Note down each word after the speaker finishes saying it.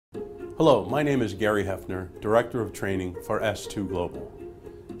Hello, my name is Gary Hefner, Director of Training for S2 Global.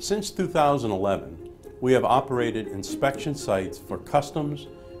 Since 2011, we have operated inspection sites for customs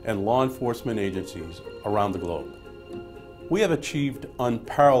and law enforcement agencies around the globe. We have achieved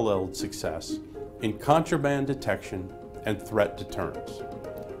unparalleled success in contraband detection and threat deterrence.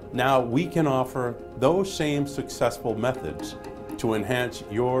 Now we can offer those same successful methods to enhance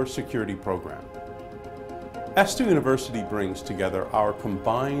your security program. S2 University brings together our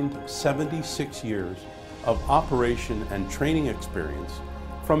combined 76 years of operation and training experience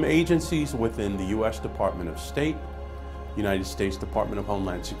from agencies within the U.S. Department of State, United States Department of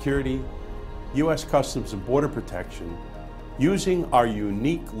Homeland Security, U.S. Customs and Border Protection, using our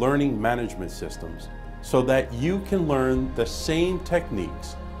unique learning management systems so that you can learn the same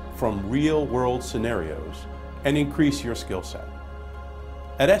techniques from real-world scenarios and increase your skill set.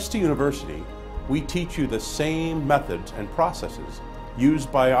 At S2 University, we teach you the same methods and processes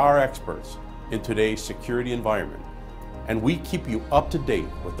used by our experts in today's security environment, and we keep you up to date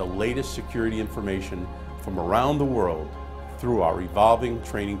with the latest security information from around the world through our evolving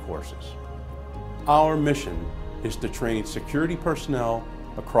training courses. Our mission is to train security personnel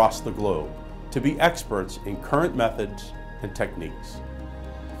across the globe to be experts in current methods and techniques.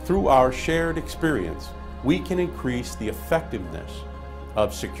 Through our shared experience, we can increase the effectiveness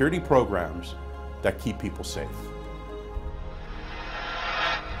of security programs that keep people safe.